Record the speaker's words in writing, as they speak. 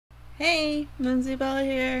Hey, Lindsay Bella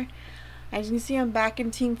here. As you can see, I'm back in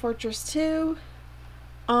Team Fortress 2.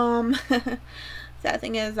 Sad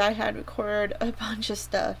thing is I had recorded a bunch of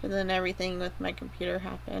stuff and then everything with my computer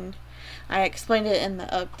happened. I explained it in the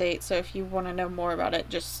update, so if you want to know more about it,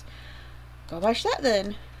 just go watch that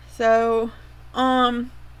then. So,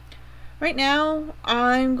 right now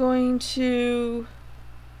I'm going to...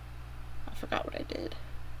 I forgot what I did.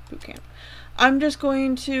 Boot camp. I'm just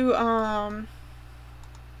going to,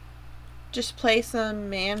 just play some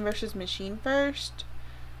man versus machine first,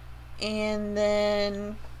 and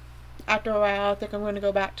then after a while I think I'm going to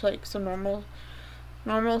go back to like some normal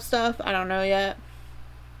stuff. I don't know yet.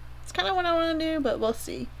 It's kind of what I want to do, but we'll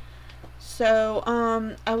see. So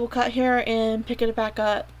I will cut here and pick it back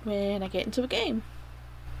up when I get into a game.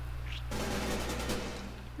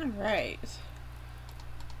 Alright,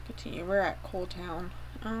 continue. We're at Coal Town.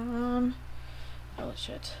 Holy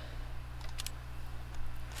shit.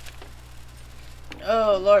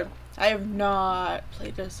 Oh lord, I have not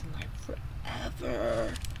played this in like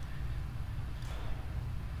forever.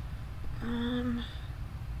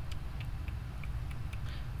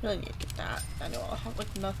 Really need to get that. I know I'll have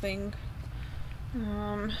like nothing.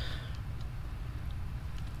 Never.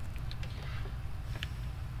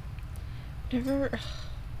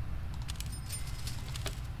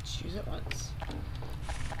 Just use it once.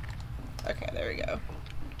 Okay, there we go.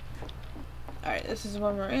 Alright, this is the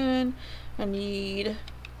one we're in. I need...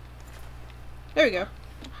 There we go.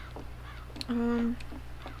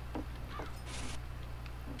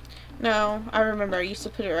 No, I remember. I used to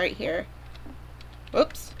put it right here.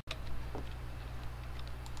 Whoops.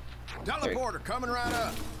 Teleporter coming right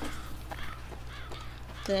up.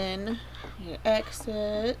 Then, I need to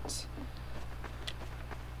exit.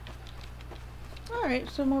 Alright,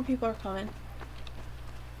 so more people are coming.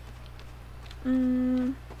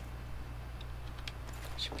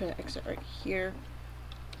 Should put an exit right here.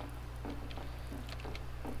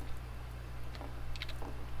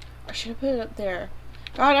 I should have put it up there.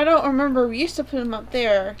 God, I don't remember. We used to put them up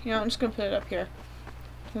there. You know, I'm just gonna put it up here.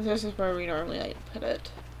 Because this is where we normally like to put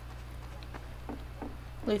it.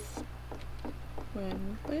 At least when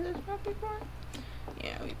we played this map before.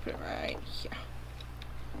 Yeah, we put it right here.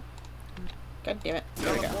 God damn it.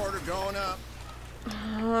 There we go. Teleporter going up.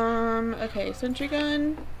 Okay, sentry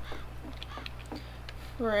gun.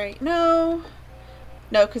 Right, no,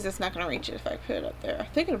 because it's not going to reach it if I put it up there. I'm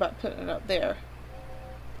thinking about putting it up there.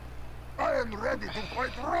 I am ready to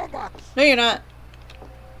fight robots. No, you're not.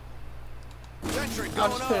 Sentry I'll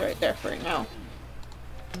going just put it up. right there for right now.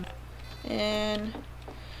 And,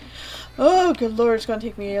 oh, good lord, it's going to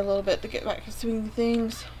take me a little bit to get back to swinging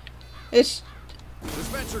things.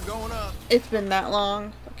 Dispenser going up. It's been that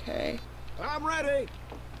long. Okay. I'm ready.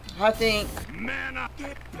 I think. Man up.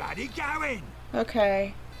 Get bloody going.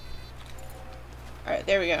 Okay. Alright,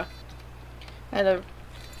 there we go.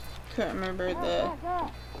 Couldn't remember the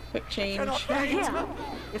quick change. If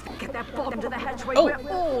they get that bomb into the hatchway, Oh. we're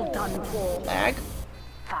all done for. Lag. 5,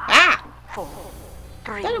 Ah! 4, I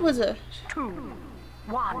 3, thought it was a... 2,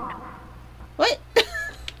 1. What?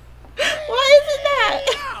 Why isn't that?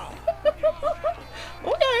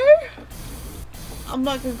 Okay. I'm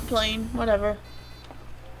not gonna complain. Whatever.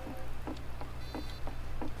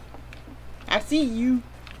 I see you.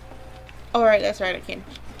 Alright, that's right, I can.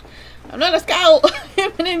 I'm not a scout!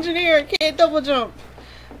 I'm an engineer, I can't double jump.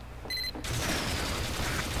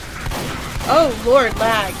 Oh lord,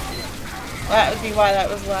 lag. That would be why that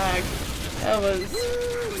was lag. That was...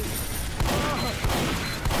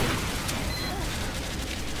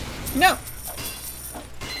 No!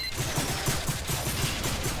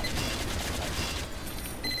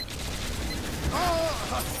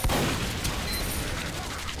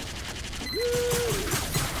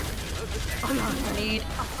 I need... A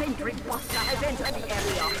sentry buster has entered the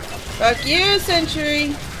area. Fuck you,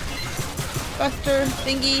 sentry! Buster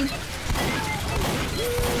thingy.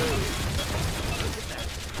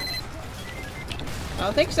 I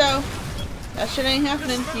don't think so. That shit ain't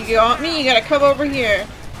happening. You want me, you gotta come over here.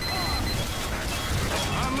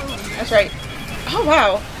 That's right. Oh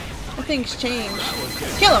wow! That thing's changed.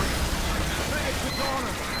 Kill him!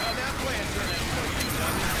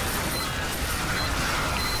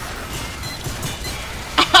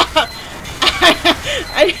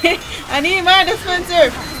 I need my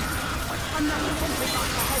dispenser!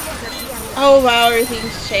 Oh wow,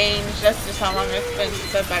 everything's changed. That's just how long it's been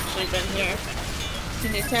since I've actually been here.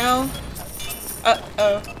 Can you tell?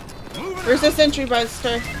 Uh-oh. Where's the sentry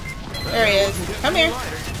buster? There he is. Come here.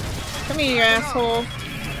 Come here, you asshole.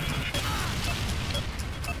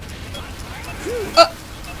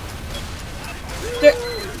 There.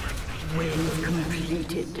 Wave complete.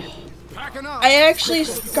 defeated. Packing up. I actually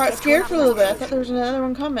got scared for a little bit. I thought there was another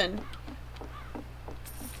one coming.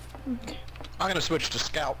 Okay. I'm gonna switch to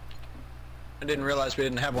scout. I didn't realize we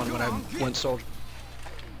didn't have one when I went soldier.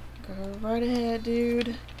 Go right ahead,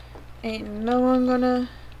 dude. Ain't no one gonna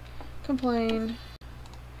complain.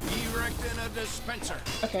 Erecting a dispenser.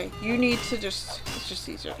 Okay, you need to just, it's just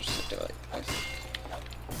easier just to do it. Guys.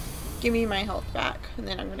 Give me my health back, and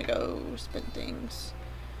then I'm gonna go spin things.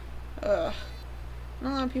 Not a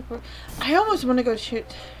lot of people. I almost want to go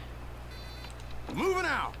shoot. Moving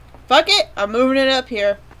out. Fuck it! I'm moving it up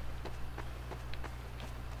here.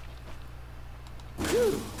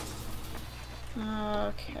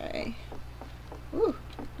 Okay. Ooh,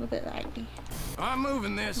 a little bit laggy. I'm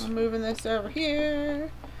moving this. I'm moving this over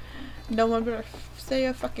here. No one better say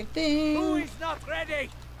a fucking thing. Who is not ready?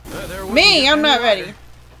 Me, I'm not ready.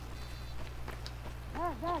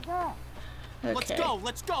 Okay. Let's go.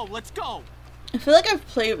 Let's go. Let's go. I feel like I've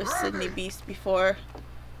played with Sydney Beast before.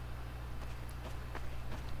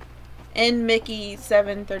 And Mickey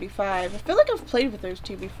 735. I feel like I've played with those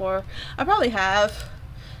two before. I probably have.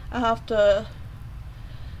 I'll have to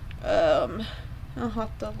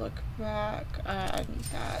look back. I need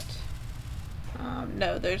that.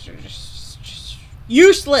 No, those are just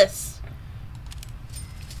useless.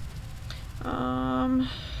 What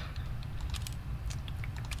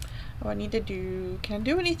I need to do, can I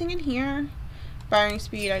do anything in here? Firing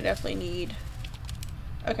speed I definitely need.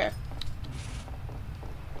 Okay.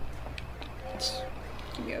 Let's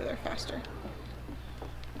get me over there faster.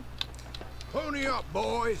 Pony up,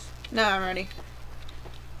 boys. Now I'm ready.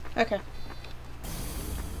 Okay.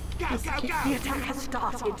 Go, go, go! The attack has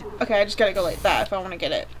started. Okay, I just gotta go like that if I want to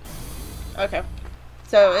get it. Okay.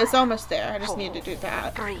 So it's almost there. I just need to do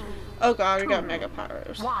that. 3, Oh god, we got mega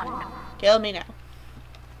powers. 1. Kill me now.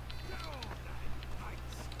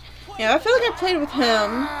 Yeah, I feel like I played with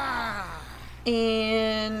him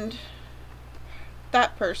and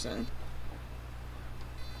that person.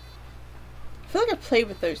 I feel like I played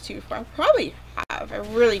with those two before. I probably have. I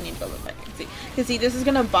really need to look back and see. Because see, this is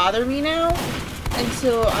gonna bother me now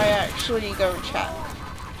until I actually go chat.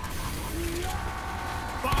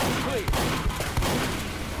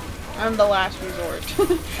 I'm the last resort.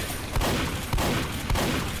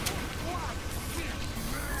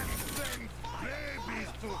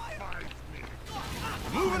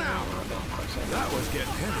 Moving out. That was getting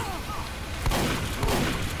heavy.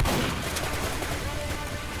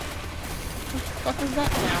 What was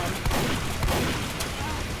that sound?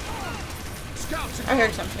 I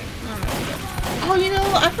heard something. I don't know what it is. Oh, you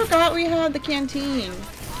know, I forgot we had the canteen.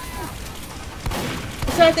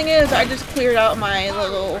 The sad thing is, I just cleared out my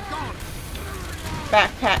little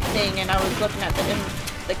backpack thing, and I was looking at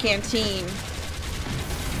the canteen.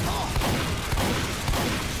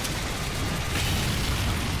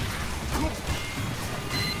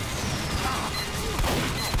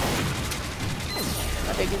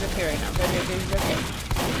 My baby's okay right now. My baby's okay.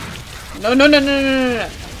 No, no, no, no, no, no, no.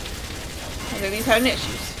 My baby's having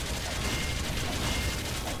issues.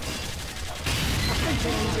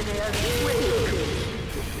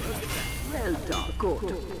 Well done,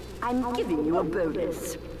 good. I'm giving you a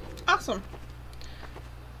bonus. Awesome.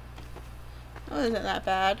 Oh, isn't that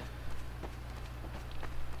bad?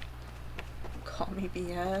 Call me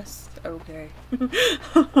BS. Okay.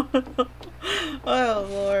 Oh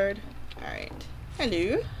Lord. Alright.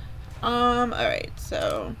 Hello. Alright,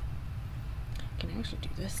 so I can actually do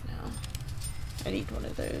this now. I need one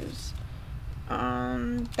of those.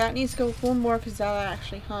 That needs to go one more because that'll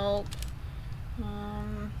actually help.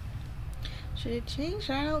 Should I change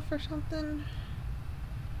that out for something?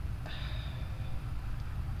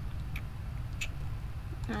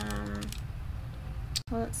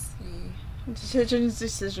 Let's see.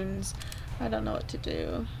 Decisions. I don't know what to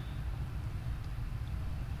do.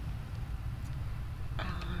 I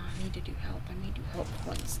need to do help. I need to do help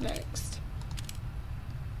once next.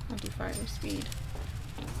 I'll do firing speed.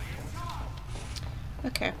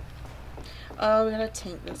 Okay. Oh, we got a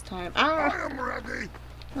tank this time. Ah! I am ready.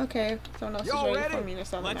 Okay, someone else is ready for me to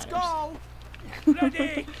sell the Let's matters. go.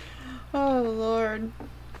 Ready. Oh Lord.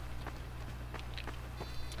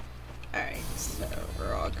 Alright, so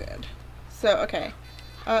we're all good. So, okay.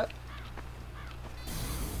 There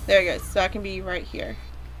it goes. So I can be right here.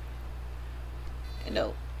 And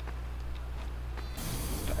it'll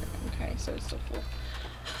start. Okay, so it's still full.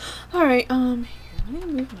 Alright, here, let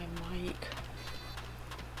me move my mic.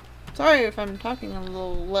 Sorry if I'm talking a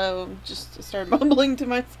little low, just started mumbling to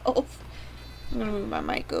myself. I'm gonna move my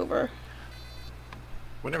mic over.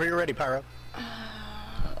 Whenever you're ready, Pyro.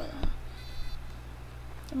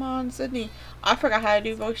 Come on, Sydney. I forgot how to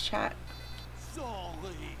do voice chat.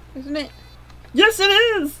 Isn't it? Yes, it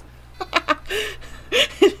is!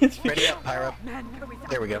 Ready up, Pyro.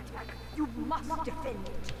 There we go. You must defend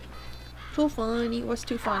it. Too funny. What's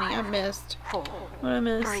too funny? I missed. 4, What I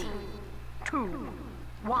missed? 3, 2,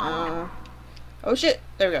 1. Oh shit!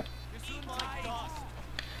 There we go.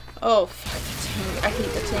 Oh fuck the tank. I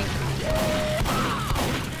hate the tank.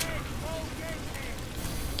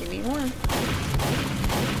 Give me more.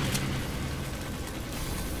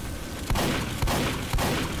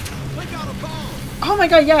 Oh my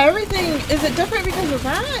god, yeah, everything. Is it different because of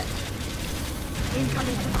that?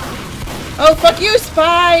 Oh, fuck you,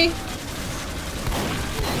 spy!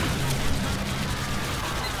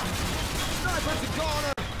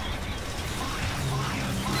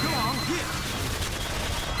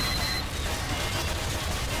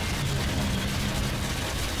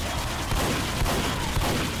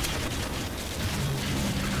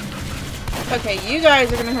 Okay, you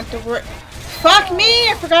guys are gonna have to work. Fuck me!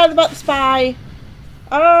 I forgot about the spy.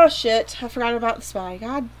 Oh shit! I forgot about the spy.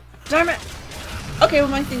 God damn it! Okay, well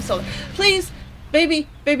my thing's still there. Please, baby,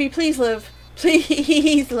 baby, please live.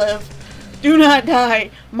 Please live. Do not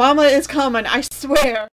die. Mama is coming. I swear.